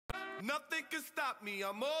Nothing can stop me.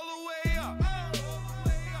 I'm all the way up. All the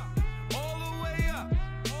way up.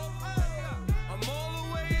 I'm all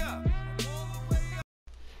the way up.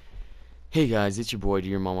 Hey guys, it's your boy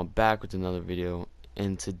Dear Mama back with another video,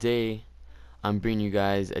 and today I'm bringing you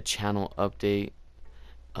guys a channel update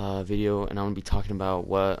video, and I'm gonna be talking about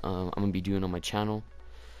what I'm gonna be doing on my channel.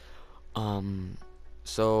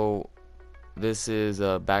 So this is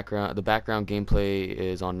the background gameplay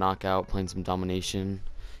is on Knockout, playing some domination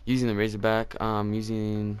using the Razorback.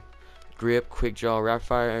 Using grip, quick draw, rapid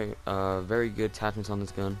fire, very good attachments on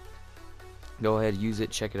this gun. Go ahead, use it,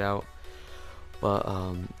 check it out. But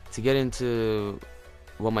to get into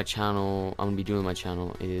what I'm gonna be doing with my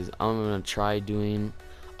channel is I'm gonna try doing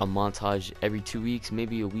a montage every 2 weeks,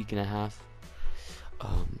 maybe a week and a half.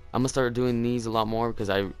 I'm gonna start doing these a lot more because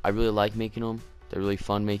I really like making them. They're really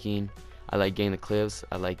fun making. I like getting the clips.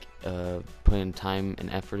 I like putting time and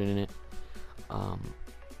effort in it.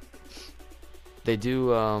 They do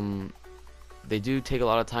take a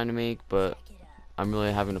lot of time to make, but I'm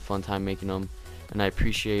really having a fun time making them, and I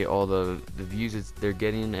appreciate all the views they're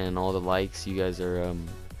getting and all the likes you guys are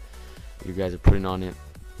putting on it.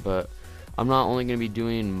 But I'm not only gonna be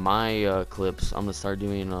doing my clips. I'm gonna start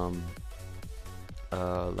doing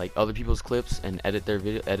like other people's clips and edit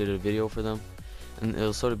a video for them, and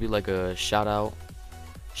it'll sort of be like a shout out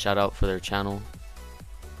for their channel.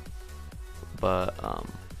 But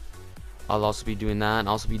I'll also be doing that, and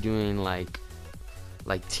also be doing like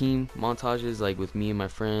team montages, like with me and my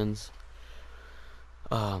friends.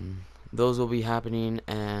 Those will be happening.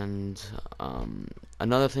 And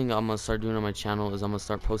another thing I'm gonna start doing on my channel is I'm gonna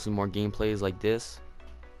start posting more gameplays like this.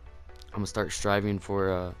 I'm gonna start striving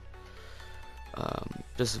for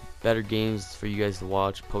just better games for you guys to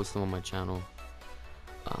watch, post them on my channel.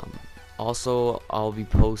 Also, I'll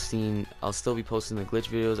still be posting the glitch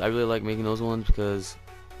videos. I really like making those ones because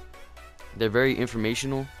they're very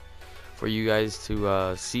informational for you guys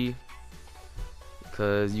to see,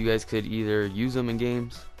 because you guys could either use them in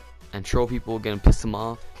games and troll people, get them, piss them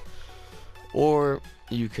off, or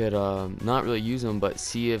you could not really use them but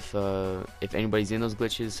see if anybody's in those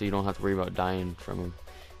glitches, so you don't have to worry about dying from them.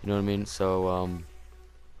 You know what I mean? So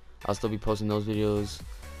I'll still be posting those videos.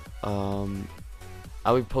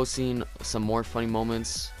 I'll be posting some more funny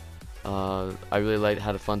moments. I really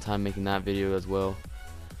had a fun time making that video as well.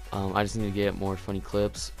 I just need to get more funny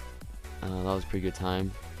clips. That was a pretty good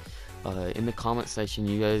time. In the comment section,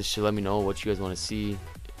 you guys should let me know what you guys want to see.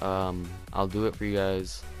 I'll do it for you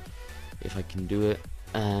guys if I can do it.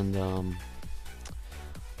 And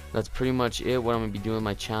that's pretty much it, what I'm gonna be doing on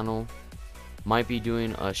my channel. Might be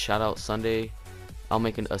doing a shout out Sunday. I'll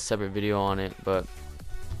make a separate video on it, but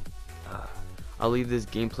I'll leave this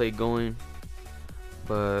gameplay going.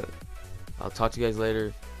 But I'll talk to you guys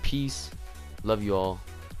later. Peace. Love you all.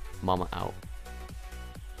 Mama out.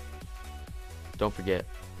 Don't forget,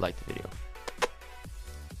 like the video.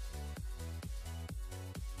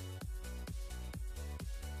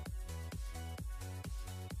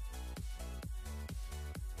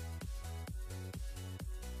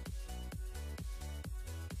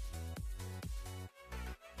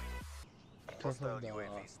 Hostile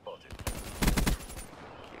UAV spotted.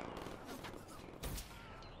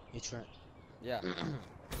 You try. Yeah.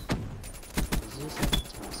 Is this happening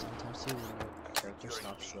to me sometimes too when your character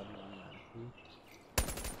stops running automatically?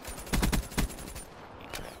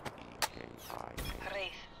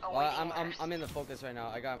 I'm in the focus right now.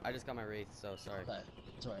 I just got my wraith, so sorry. Okay.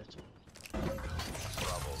 It's alright.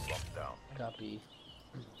 Bravo locked down. Copy.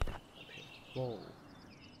 Whoa.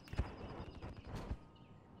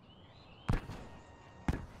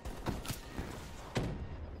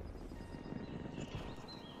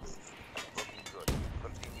 Looking good.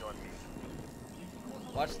 Continue on me.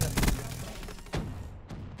 Watch them.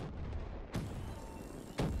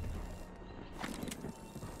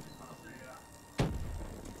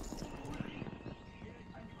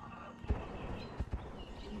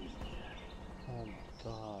 Oh my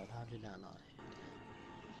god, how did that not hit?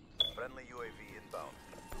 Friendly UAV inbound.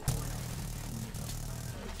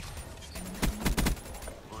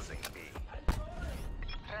 Losing B.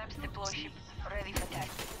 Traps deploy ship ready for attack.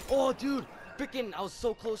 Oh, dude, freaking! I was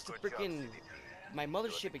so close to Good job, freaking CDP. my Do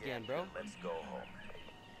mothership it again, bro. Let's go home.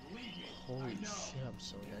 Holy shit, I'm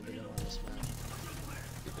so negative on this map.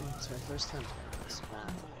 It's my first time playing this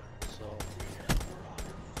map, so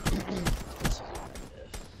this is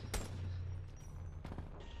negative.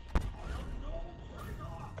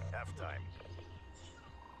 Halftime.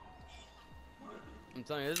 I'm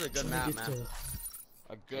telling you, this is a good map, man.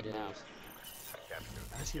 A good It map. is. Captured.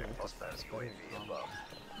 I actually like this Hostile map. It's better UAV than above.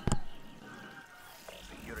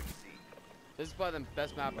 Securing C. This is probably the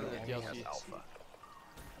best map in the Yeah, DLC. yeah. Alpha.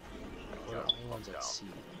 We're the only ones at sea.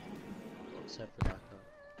 Except for that guy.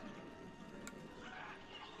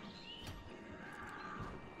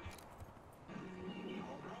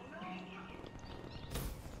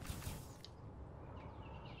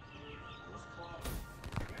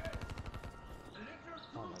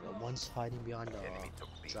 Oh my god, one's hiding behind the Enemy took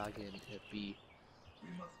B. dragon hit B.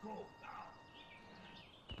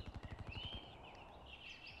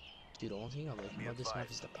 Dude, the only thing I like Be about this map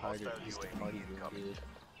is advised, the party, hostile is the UAV party room, incoming. dude.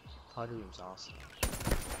 Party room's awesome.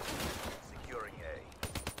 Securing A.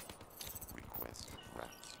 Request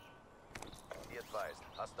wraps. Be advised,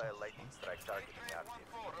 hostile lightning strike targeting active.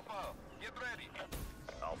 Get ready.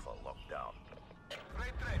 Alpha locked down.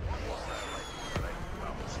 Freight train, one more. Hostile lightning strike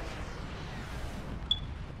inbound.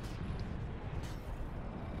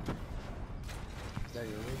 Is that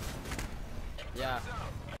really? Yeah.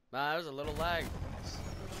 Nah, there's a little lag.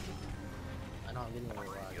 I know I'm getting a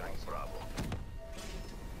little lag Securing also. Bravo.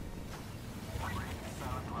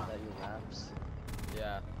 Is that your raps?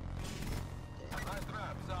 Yeah. Nice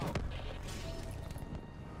traps out.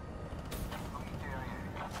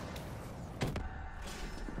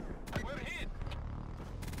 We're hit.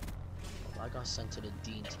 I got sent to the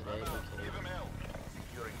dean today. Give Okay, him hell.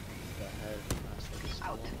 Securing B. the head master of the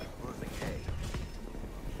school. Losing A.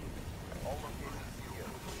 All locations secure.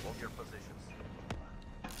 Hold your positions.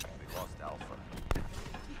 We lost Alpha.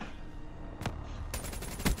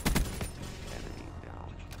 Enemy down.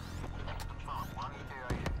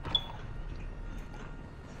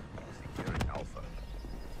 Securing Alpha.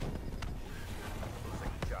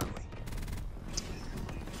 Losing Charlie.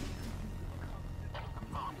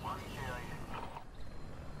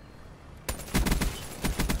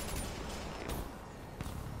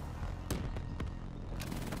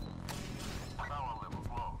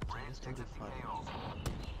 It's 35.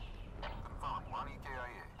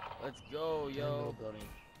 Let's go, Middle yo. building.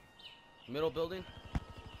 Middle building?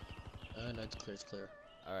 No, it's clear, it's clear.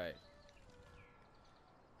 Alright.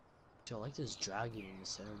 Dude, I like this dragon in the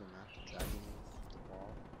center of the map. The dragon with the ball.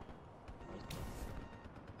 I like that.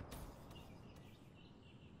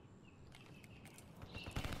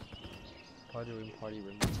 Party room, party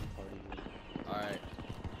room, it's a party room. Alright.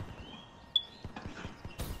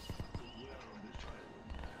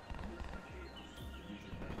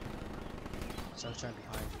 Sunshine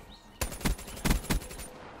behind you.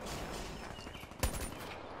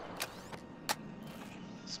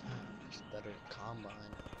 This map is better than Combine.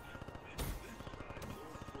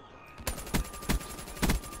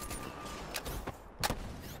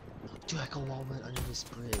 Dude, I can wall run under this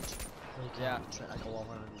bridge. Holy cow, Yeah. I can wall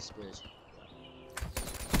run under this bridge.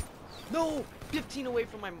 No! 15 away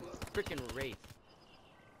from my freaking Wraith.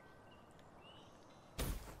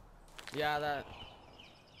 Yeah, that.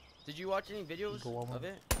 Did you watch any videos Go on. of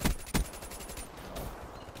it?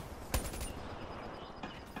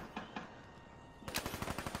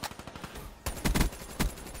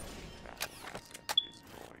 Asset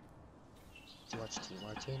destroyed. Did you watch T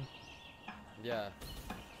Martin? Yeah.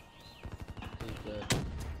 Pretty good.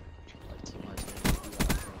 Like T Martin. Pretty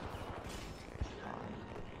awesome.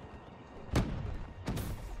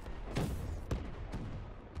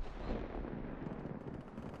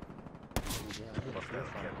 Yeah, I did a Hostile full care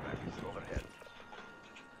fire. package overhead.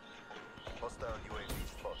 Hostile UAV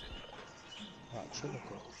spotted. Wow, triple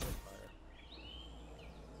kill full fire.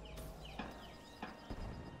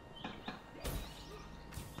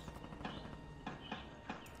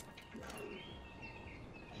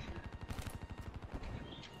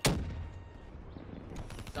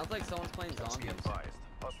 Sounds like someone's playing Be zombies. advised,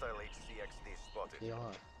 hostile HCXD spotted. They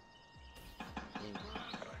are.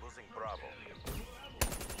 Damn. Losing Bravo.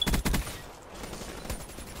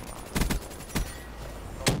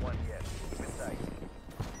 Not one yet. Keep it tight.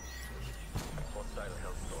 Hostile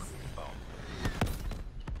Hellstorm inbound.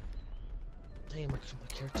 Damn, my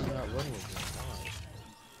character not running with me. Why?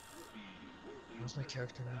 Where's my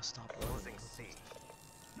character not stop running? Losing C.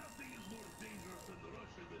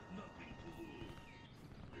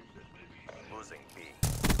 Losing B.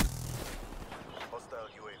 Hostile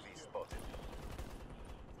UAV spotted.